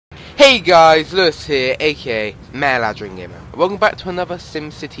Hey guys, Lewis here, aka Ladring Gamer. Welcome back to another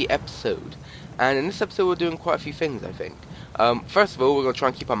SimCity episode. And in this episode we're doing quite a few things, I think. First of all, we're going to try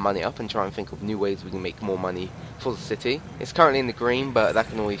and keep our money up and try and think of new ways we can make more money for the city. It's currently in the green, but that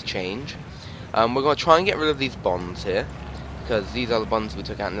can always change. We're going to try and get rid of these bonds here, because these are the bonds we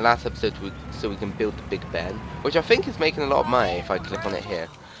took out in the last episode so we can build the Big Ben, which I think is making a lot of money if I click on it here.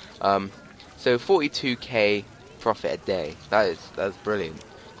 So 42k profit a day. That's brilliant.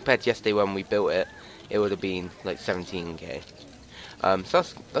 Compared to yesterday when we built it, it would have been like 17k. So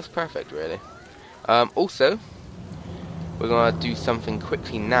that's perfect, really. Also, we're gonna do something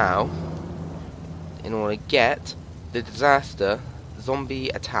quickly now in order to get the disaster zombie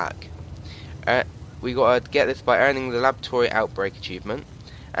attack. We gotta get this by earning the laboratory outbreak achievement,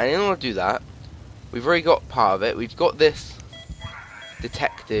 and in order to do that, we've already got part of it. We've got this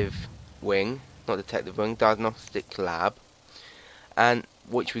detective wing, not detective wing, diagnostic lab, and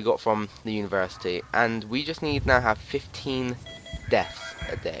which we got from the university, and we just need now have 15 deaths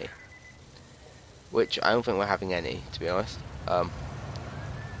a day, which I don't think we're having any, to be honest. Let's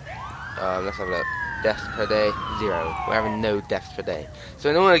have a look. Deaths per day, 0. We're having no deaths per day. So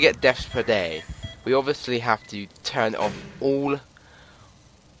in order to get deaths per day, we obviously have to turn off all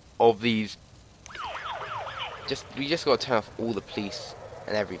of these. We just got to turn off all the police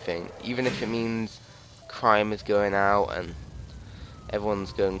and everything, even if it means crime is going out and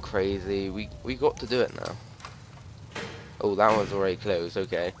everyone's going crazy. We got to do it now. Oh, that one's already closed.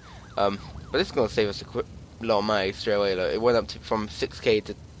 Okay, but this is gonna save us a lot of money straight away. Look, it went up from 6k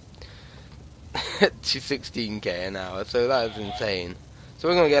to to 16k an hour, so that is insane. So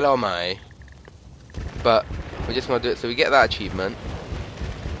we're gonna get a lot of money, but we're just gonna do it so we get that achievement,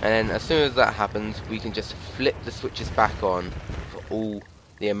 and then as soon as that happens, we can just flip the switches back on for all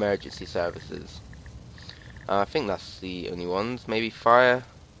the emergency services. I think that's the only ones. Maybe fire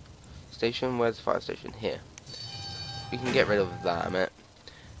station. Where's the fire station? Here. We can get rid of that, I mean.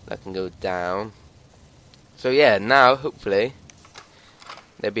 That can go down. So yeah, now hopefully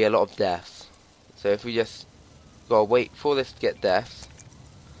there'll be a lot of deaths. So if we just gotta wait for this to get deaths,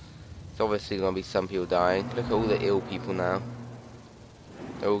 it's obviously gonna be some people dying. Look at all the ill people now.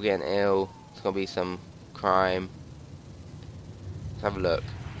 They're all getting ill. It's gonna be some crime. Let's have a look.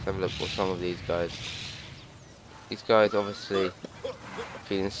 Let's have a look what's wrong with these guys. These guys obviously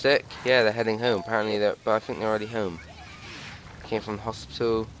feeling sick. Yeah, they're heading home. Apparently, but I think they're already home. Came from the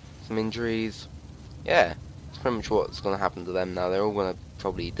hospital, some injuries. Yeah, it's pretty much what's going to happen to them now. They're all going to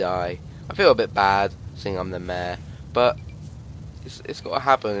probably die. I feel a bit bad seeing I'm the mayor, but it's got to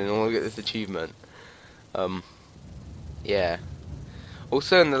happen in order to get this achievement. Yeah.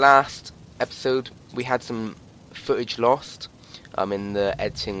 Also, in the last episode, we had some footage lost in the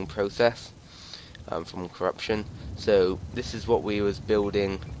editing process. From corruption. So this is what we was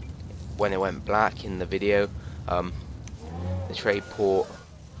building when it went black in the video. The trade port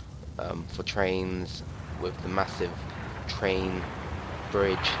for trains with the massive train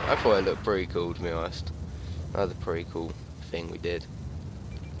bridge. I thought it looked pretty cool, to be honest. That was a pretty cool thing we did.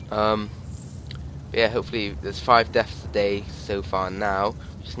 But yeah, hopefully there's 5 deaths a day so far now.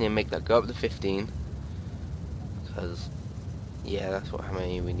 We just need to make that go up to 15, because yeah, that's how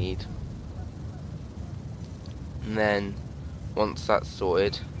many we need. And then once that's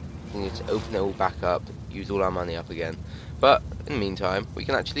sorted, we need to open it all back up, use all our money up again. But in the meantime, we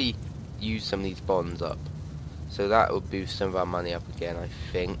can actually use some of these bonds up, so that will boost some of our money up again. I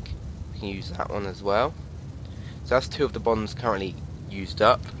think we can use that one as well. So that's 2 of the bonds currently used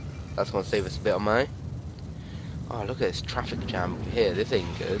up. That's going to save us a bit of money. Oh, look at this traffic jam over here. This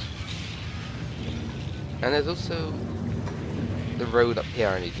ain't good. And there's also the road up here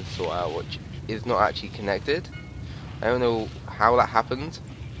I need to sort out, which is not actually connected. I don't know how that happened,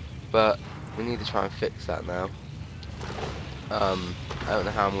 but we need to try and fix that now. I don't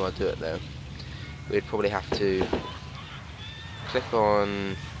know how I'm going to do it though. We'd probably have to click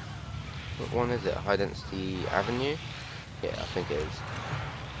on, what one is it? High Density Avenue? Yeah, I think it is.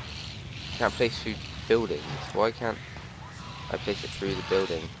 Can't place through buildings. Why can't I place it through the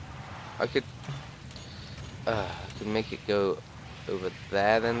building? I could make it go over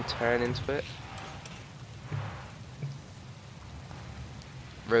there, then turn into it.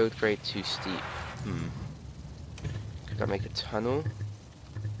 Road grade too steep. Could I make a tunnel?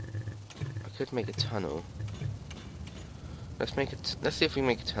 I could make a tunnel. Let's see if we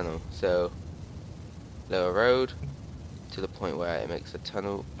make a tunnel. So lower road to the point where it makes a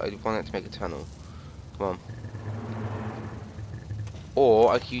tunnel. I want it to make a tunnel. Come on.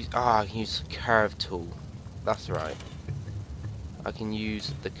 Or I can use curve tool. That's right. I can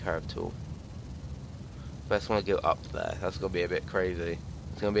use the curve tool. But I just want to go up there. That's going to be a bit crazy.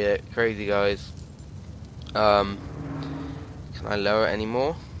 It's gonna be crazy, guys. Can I lower it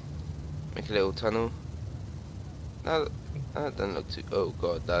anymore? Make a little tunnel. That doesn't look too. Oh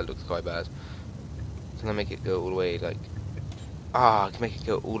god, that looks quite bad. Can I make it go all the way like? Ah, I can make it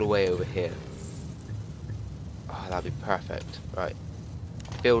go all the way over here. Oh, that'd be perfect. Right.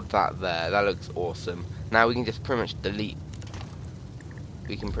 Build that there. That looks awesome. Now we can just pretty much delete.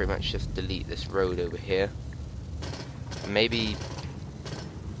 We can pretty much just delete this road over here. And maybe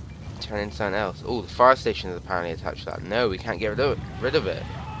turn into something else. Oh, the fire station is apparently attached to that. No, we can't get rid of it.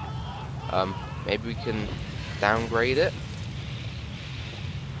 Maybe we can downgrade it.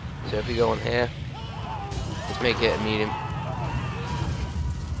 So if we go on here, let's make it a medium.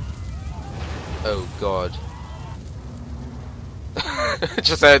 Oh god.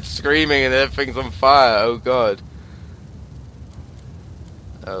 Just heard screaming and everything's on fire. Oh god.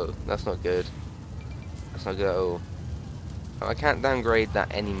 Oh, that's not good. That's not good at all. Oh, I can't downgrade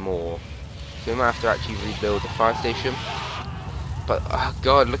that anymore. So we might have to actually rebuild the fire station. But, oh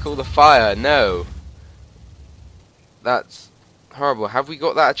god, look at all the fire. No. That's horrible. Have we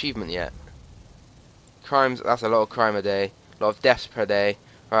got that achievement yet? Crimes, that's a lot of crime a day. A lot of deaths per day.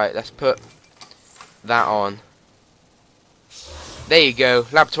 Right, let's put that on. There you go.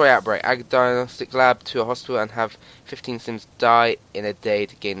 Laboratory outbreak. Add diagnostic lab to a hospital and have 15 Sims die in a day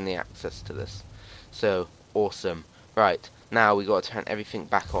to gain the access to this. So, awesome. Right, now we got to turn everything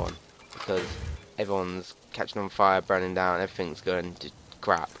back on. Because everyone's catching on fire, burning down, everything's going to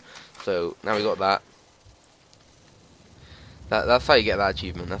crap. So, now we got that. That's how you get that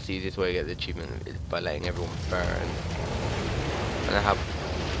achievement. That's the easiest way to get the achievement, is by letting everyone burn. I don't know how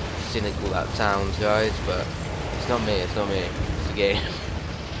cynical that sounds, guys, but it's not me, it's not me. It's the game.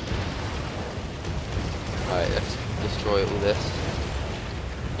 Right, let's destroy all this.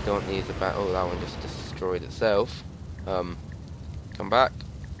 You don't need the back. Oh, that one just destroyed itself. Come back.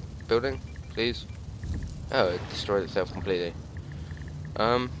 Building, please. Oh, it destroyed itself completely.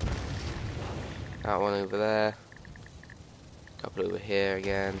 That one over there. Couple over here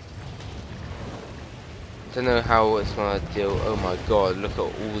again. Don't know how it's gonna deal. Oh my god, look at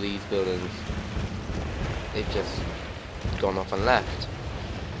all these buildings. They've just gone off and left.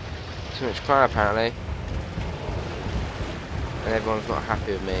 Too much crime apparently. And everyone's not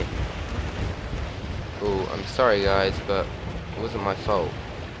happy with me. Oh, I'm sorry guys, but it wasn't my fault.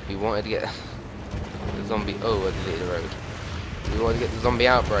 We wanted to get the zombie. Oh, I deleted the road. We wanted to get the zombie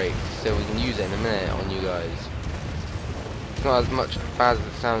outbreak so we can use it in a minute on you guys. It's not as much bad as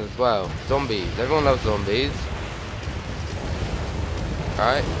it sounds as well. Zombies. Everyone loves zombies.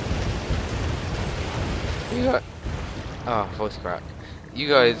 Alright. You got... Oh, voice crack. You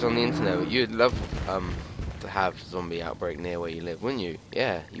guys on the internet, you'd love to have zombie outbreak near where you live, wouldn't you?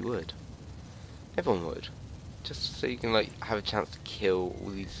 Yeah, you would. Everyone would. Just so you can like have a chance to kill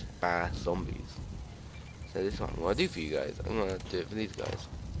all these bad zombies. So this is what I'm gonna do for you guys. I'm gonna do it for these guys.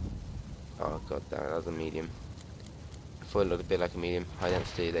 Oh god damn it, that was a medium. I thought it looked a bit like a medium. High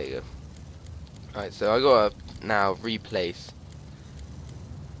density, there you go. Alright, so I gotta now replace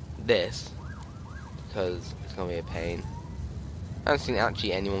this because it's gonna be a pain. I haven't seen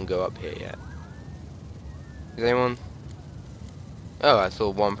actually anyone go up here yet. Is anyone? Oh, I saw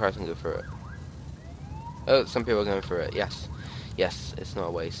one person go through it. Oh, some people are going through it. Yes. Yes, it's not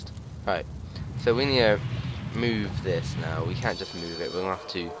a waste. Right. So we need to move this now. We can't just move it. We're going to have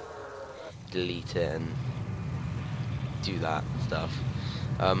to delete it and do that stuff.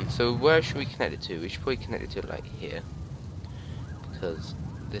 So where should we connect it to? We should probably connect it to like here. Because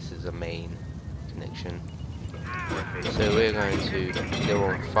this is a main connection. So we're going to go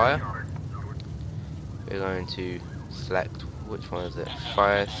on fire. We're going to select, which one is it?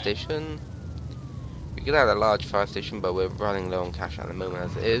 Fire station. We could add a large fire station, but we're running low on cash at the moment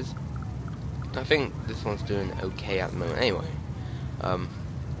as it is. I think this one's doing okay at the moment. Anyway,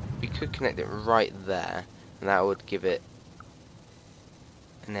 we could connect it right there, and that would give it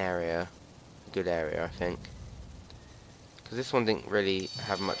an area, a good area, I think. Because this one didn't really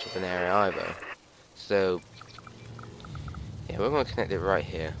have much of an area either. So, yeah, we're going to connect it right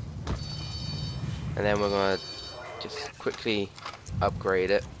here. And then we're going to just quickly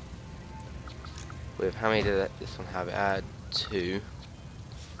upgrade it. With how many did this one have? It had 2.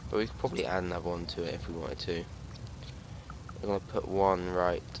 But we could probably add another one to it if we wanted to. We're going to put one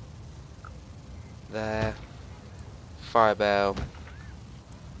right there. Fire bell.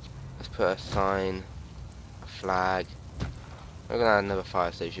 Let's put a sign, a flag. We're going to add another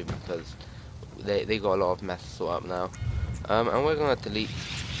fire station because they got a lot of mess to sort out now. And we're going to delete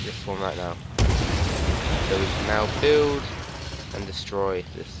this one right now. So we can now build and destroy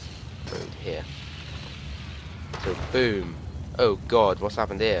this road here. So boom. Oh god, what's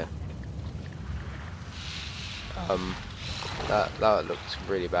happened here? That looks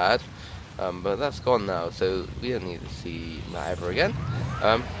really bad. But that's gone now, so we don't need to see that ever again.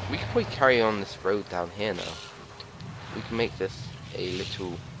 We can probably carry on this road down here now. We can make this a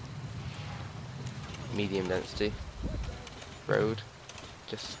little medium density road,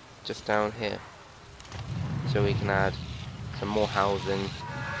 just down here, so we can add some more housing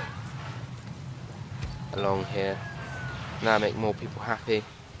along here. Now make more people happy,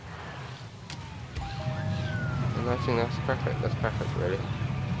 and I think that's perfect. That's perfect, really.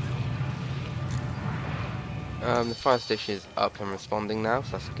 The fire station is up and responding now,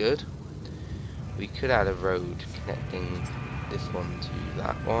 so that's good. We could add a road connecting this one to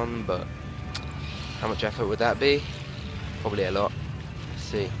that one, but how much effort would that be? Probably a lot. Let's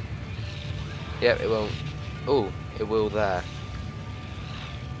see. Yep, it won't. Oh, it will there.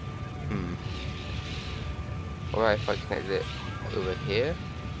 Alright, if I connect it over here.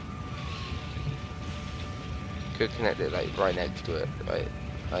 Could connect it like right next to it, right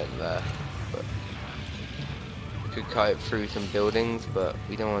there. But we could cut it through some buildings, but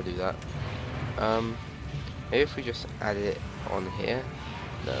we don't want to do that. Maybe if we just added it on here.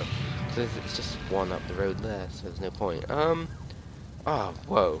 No, because it's just one up the road there, so there's no point. Oh,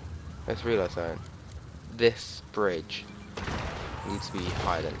 whoa! I just realised that this bridge needs to be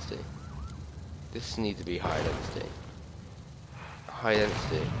high density. This needs to be high density. High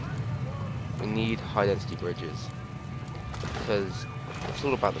density. We need high density bridges, because it's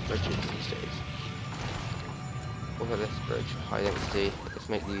all about the bridges these days. What about this bridge? High density. Let's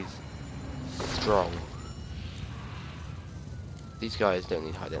make these strong. These guys don't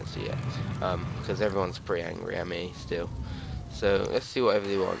need high density yet, because everyone's pretty angry at me still. So let's see whatever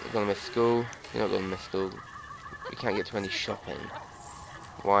they want. You're gonna miss school. You're not gonna miss school. We can't get to any shopping.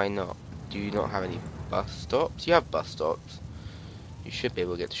 Why not? Do you not have any bus stops? You have bus stops. You should be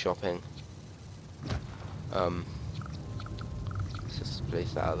able to get to shopping. Let's just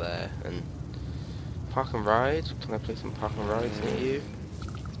place that out there. And park and ride. Can I place some park and rides near you?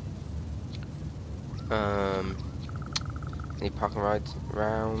 Any park and rides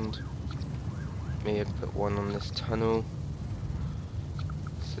around? Maybe I can put one on this tunnel.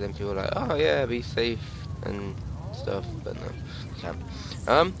 So then people are like, oh yeah, be safe and stuff, but no, we can't.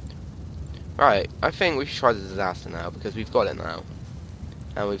 Right, I think we should try the disaster now, because we've got it now.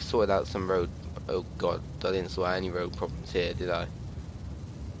 And we've sorted out some road, oh god, I didn't sort out any road problems here, did I?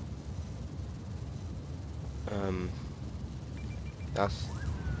 That's,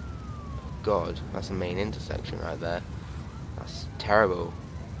 god, that's a main intersection right there. That's terrible.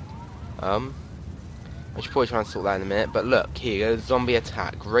 I should probably try and sort that in a minute, but look, here you go, zombie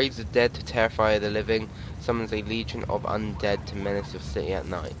attack. Raise the dead to terrify the living, summons a legion of undead to menace your city at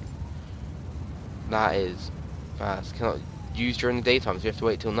night. That is fast. Cannot use during the daytime, so you have to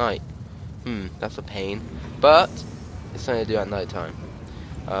wait till night. That's a pain. But it's something to do at night time.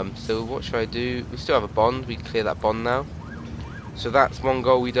 So what should I do? We still have a bond, we can clear that bond now. So that's one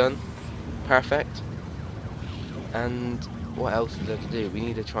goal we done. Perfect. And what else is there to do? We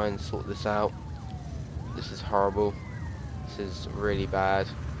need to try and sort this out. This is horrible. This is really bad.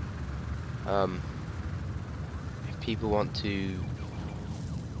 If people want to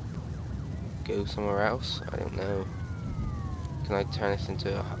go somewhere else, I don't know. Can I turn this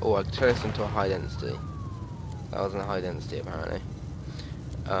into a... Oh, I can turn this into a high density. That wasn't a high density apparently.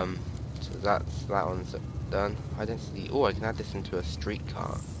 So that one's done. High density. Oh, I can add this into a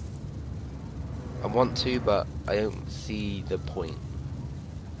streetcar. I want to, but I don't see the point.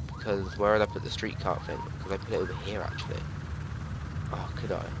 Because where would I put the streetcar thing? Could I put it over here actually? Oh,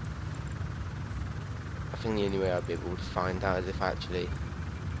 could I? I think the only way I'd be able to find out is if I actually...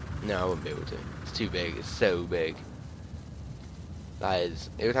 No, I wouldn't be able to. It's too big. It's so big. That is...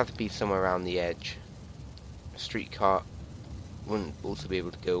 It would have to be somewhere around the edge. A streetcar wouldn't also be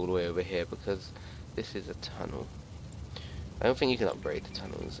able to go all the way over here because this is a tunnel. I don't think you can upgrade the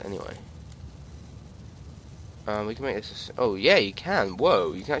tunnels anyway. We can make this. Oh yeah, you can.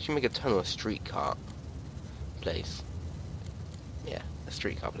 Whoa, you can actually make a tunnel a streetcar place. Yeah, a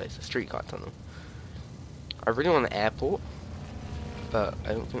streetcar place, a streetcar tunnel. I really want an airport, but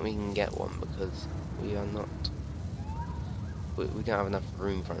I don't think we can get one because we are not. We don't have enough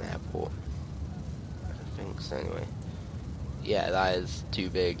room for an airport. I don't think so anyway. Yeah, that is too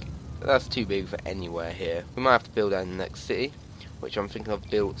big. That's too big for anywhere here. We might have to build that in the next city, which I'm thinking of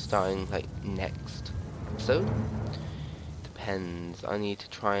starting like next. So depends. I need to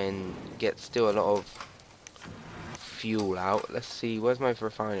try and get still a lot of fuel out. Let's see, where's my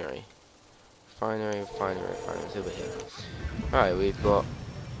refinery? Refinery, it's over here. Alright, we've got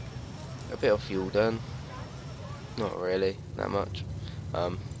a bit of fuel done. Not really, that much.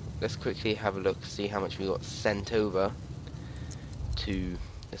 Let's quickly have a look, see how much we got sent over to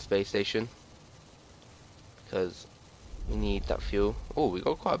the space station, because we need that fuel. Oh, we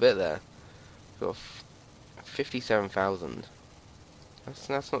got quite a bit there. We got 57,000.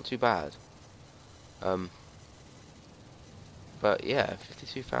 That's not too bad. But yeah,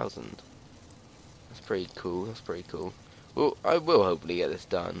 52,000. That's pretty cool. That's pretty cool. Well, I will hopefully get this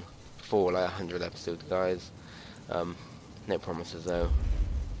done before like 100 episodes, guys. No promises though.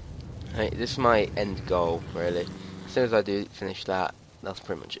 Hey, this is my end goal, really. As soon as I do finish that, that's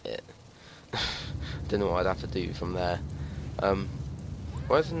pretty much it. Don't know what I'd have to do from there.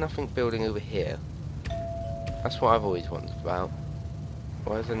 Why is there nothing building over here? That's what I've always wondered about.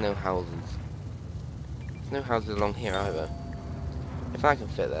 Why is there no houses? There's no houses along here either. If I can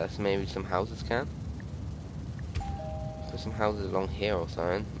fit there, so maybe some houses can. Put some houses along here or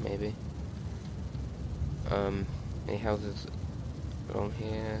something, maybe. Any houses along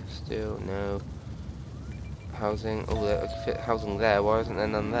here still? No. Housing. Oh, I could fit housing there. Why isn't there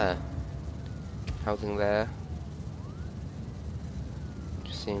none there? Housing there.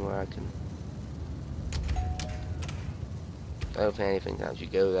 Just seeing where I can. I don't think anything can actually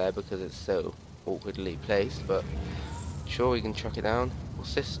go there because it's so awkwardly placed, but sure, we can chuck it down.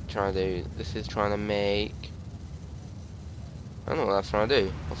 What's this trying to do? This is trying to make. I don't know what that's trying to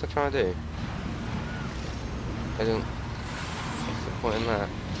do. What's that trying to do? I don't. What's the point in that?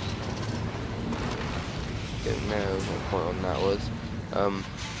 Don't know what the point on that was.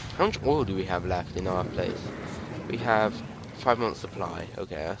 How much oil do we have left in our place? We have 5 months supply.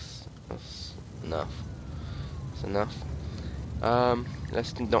 Okay, that's enough. That's enough.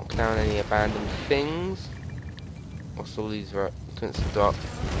 Let's knock down any abandoned things. What's all these? Couldn't stop.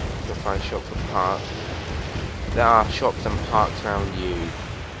 You'll find shops and parks. There are shops and parks around you.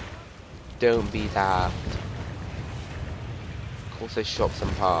 Don't be daft. Of course there's shops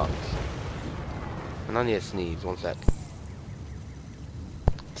and parks. And I need to sneeze, 1 sec.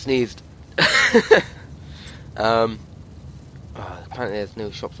 Sneezed. Apparently there's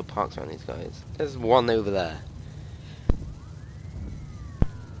no shops or parks around these guys. There's one over there.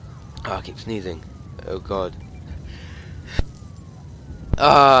 Oh, I keep sneezing. Oh god.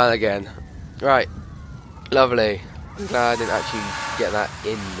 Again. Right. Lovely. I'm glad I didn't actually get that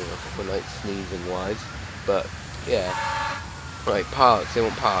in a couple nights sneezing wise. But, yeah. Right, parks. They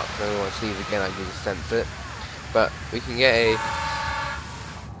want parks. I don't want to sneeze again, I can just sense it. But, we can get a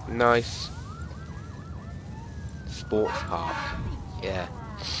nice sports park. Yeah.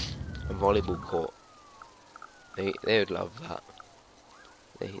 A volleyball court. They would love that.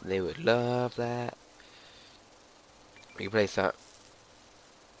 They would love that. We can place that.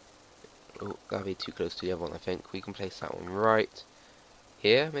 Oh, that'd be too close to the other one, I think. We can place that one right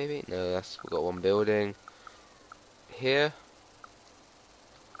here, maybe? No, we've got one building. Here.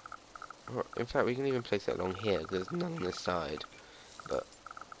 In fact, we can even place it along here, because there's none on this side. But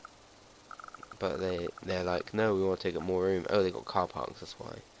they're like, no, we want to take up more room. Oh, they got car parks, that's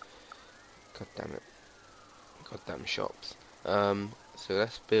why. God damn it. God damn shops. So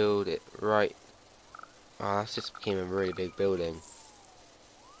let's build it right. Oh, that's just became a really big building.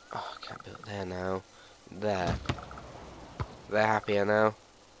 Oh, I can't build it there now. There. They're happier now.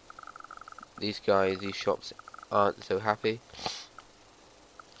 These guys, these shops aren't so happy.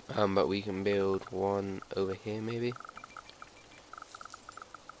 But we can build one over here maybe.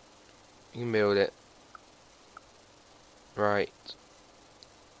 You can build it right.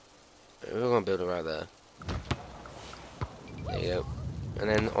 We're gonna build it right there. There you go. And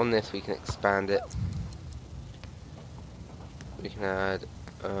then on this we can expand it. We can add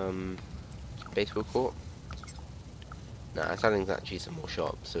baseball court. Nah, it's adding actually some more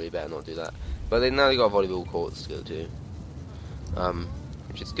shops, so we better not do that. But now they got volleyball courts to go to.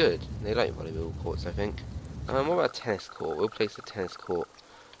 Which is good. They like volleyball courts, I think. What about a tennis court? We'll place a tennis court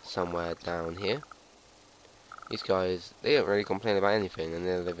somewhere down here. These guys, they don't really complain about anything, and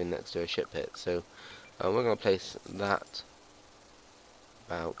they're living next to a shit pit, so we're going to place that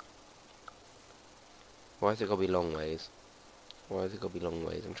about. Why has it got to be long ways? Why has it got to be long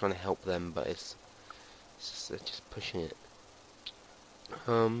ways? I'm trying to help them, but it's just, they're just pushing it.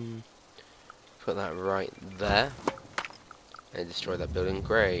 Put that right there. And destroy that building.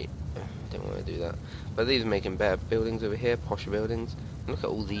 Great. Don't want to do that. But these are making better buildings over here, posher buildings. Look at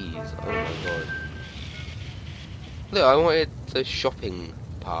all these. Oh my god. Look, I wanted the shopping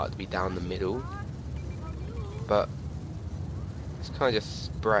part to be down the middle, but it's kind of just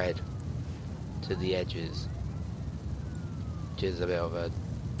spread to the edges, which is a bit of a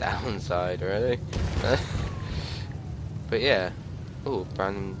downside, really. But yeah. Oh,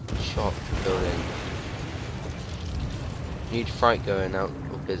 brand new shop building. Need fright going out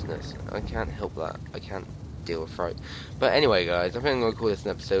of business. I can't help that. I can't deal with fright. But anyway, guys, I think I'm going to call this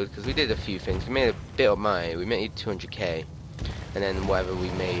an episode because we did a few things. We made a bit of money. We made 200k. And then whatever we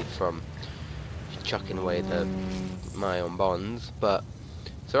made from chucking away the money on bonds. But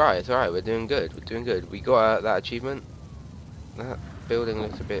it's alright, it's alright. We're doing good. We're doing good. We got that achievement. That building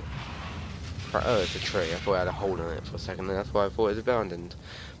looks a bit... Oh, it's a tree. I thought it had a hole in it for a second. And that's why I thought it was abandoned.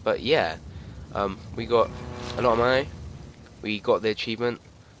 But yeah, we got a lot of money. We got the achievement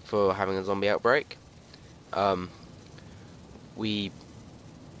for having a zombie outbreak. We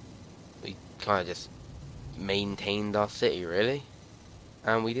kind of just maintained our city, really.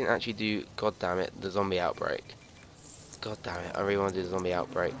 And we didn't actually do, god damn it, the zombie outbreak. God damn it, I really want to do the zombie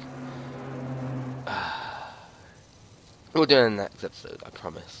outbreak. We'll do it in the next episode, I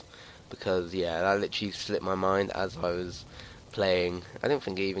promise. Because, yeah, that literally slipped my mind as I was playing. I don't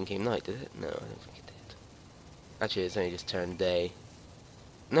think it even came night, did it? No, I don't think it did. Actually, it's only just turned day.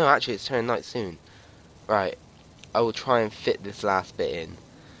 No, actually, it's turning night soon. Right, I will try and fit this last bit in.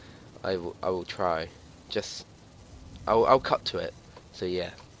 I will try. Just, I'll cut to it. So yeah,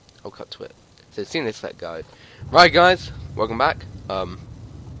 I'll cut to it. So seeing this let go. Right, guys, welcome back.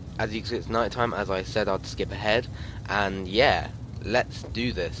 As you can see, it's night time. As I said, I'd skip ahead. And yeah, let's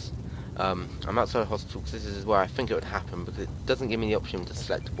do this. I'm outside the hospital because this is where I think it would happen, because it doesn't give me the option to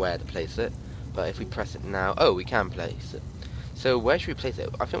select where to place it. But if we press it now, oh, we can place it. So where should we place it?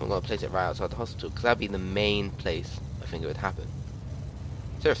 I think we're going to place it right outside the hospital, because that'd be the main place I think it would happen.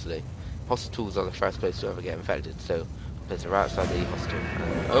 Seriously, hospitals are the first place to ever get infected, so place it right outside the hospital.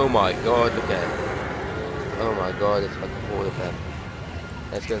 And, oh my god, look at it. Oh my god, it's like a horde of them.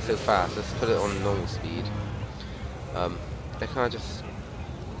 And it's going so fast. Let's put it on normal speed. They're kind of just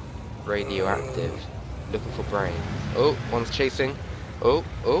radioactive, looking for brains. Oh, one's chasing. Oh,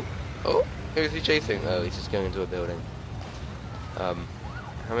 oh, oh, who's he chasing? Oh, he's just going into a building. How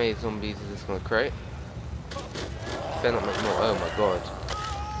many zombies is this going to create? Better not make more. Oh my god.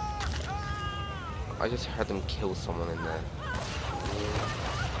 I just heard them kill someone in there.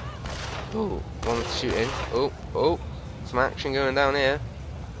 Oh, one's shooting. Oh, oh, some action going down here.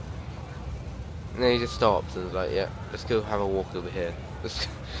 And then he just stops and is like, yeah, let's go have a walk over here.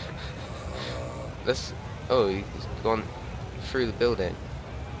 Oh, he's gone through the building.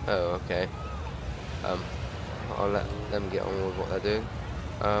 Oh, okay. I'll let them get on with what they're doing.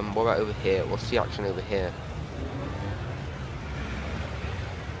 What about over here? What's the action over here?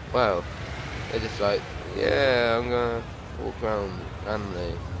 Wow. They're just like, yeah, I'm gonna walk around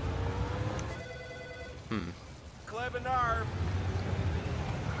randomly.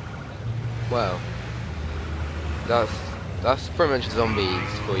 Well, that's pretty much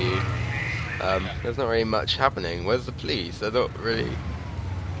zombies for you. There's not really much happening. Where's the police? They're not really.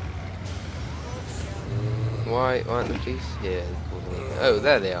 Why aren't the police here? Oh,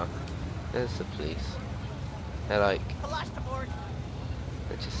 there they are. There's the police. They're like.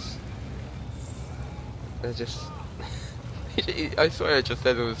 They're just. I swear I just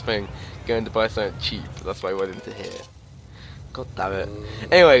said on this thing, going to buy something cheap. That's why I went into here. God damn it.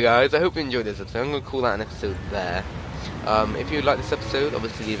 Anyway, guys, I hope you enjoyed this episode. I'm going to call that an episode there. If you like this episode,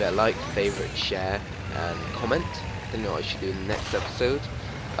 obviously leave it a like, favourite, share, and comment. Let me know what I should do in the next episode.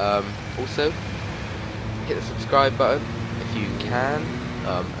 Also, hit the subscribe button if you can,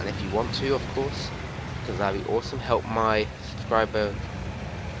 and if you want to, of course, because that'd be awesome. Help my subscriber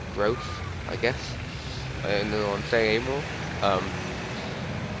growth, I guess. I don't know what I'm saying anymore.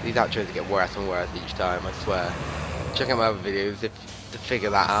 These outros get worse and worse each time, I swear. Check out my other videos to figure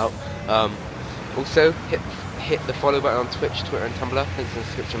that out. Also, hit the follow button on Twitch, Twitter, and Tumblr. Links in the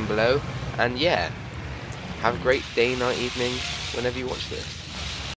description below. And yeah, have a great day, night, evening, whenever you watch this.